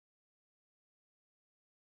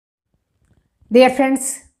Dear friends,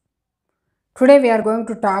 today we are going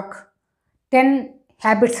to talk 10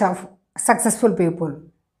 habits of successful people.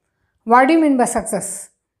 What do you mean by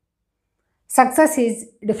success? Success is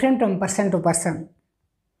different from person to person.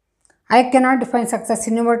 I cannot define success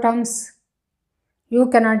in your terms. You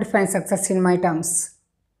cannot define success in my terms.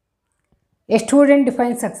 A student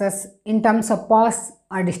defines success in terms of pass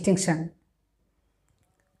or distinction.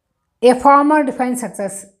 A farmer defines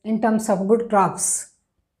success in terms of good crops.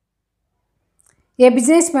 A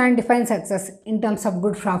businessman defines success in terms of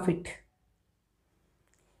good profit.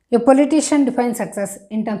 A politician defines success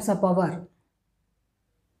in terms of power.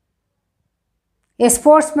 A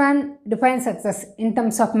sportsman defines success in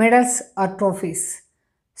terms of medals or trophies.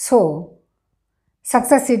 So,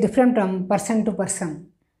 success is different from person to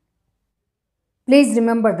person. Please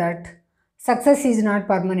remember that success is not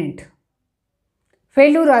permanent.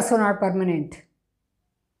 Failure also not permanent.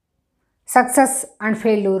 Success and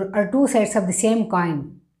failure are two sides of the same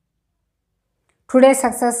coin. Today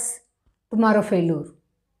success, tomorrow failure.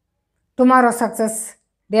 Tomorrow success,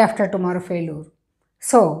 day after tomorrow failure.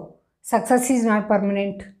 So, success is not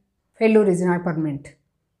permanent, failure is not permanent.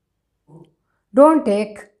 Don't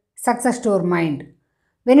take success to your mind.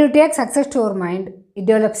 When you take success to your mind, it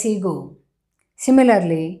develops ego.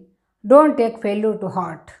 Similarly, don't take failure to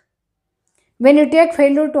heart. When you take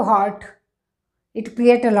failure to heart, it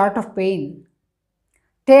creates a lot of pain.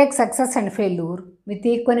 Take success and failure with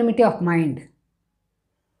equanimity of mind.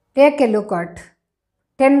 Take a look at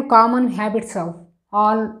 10 common habits of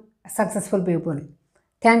all successful people.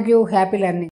 Thank you. Happy learning.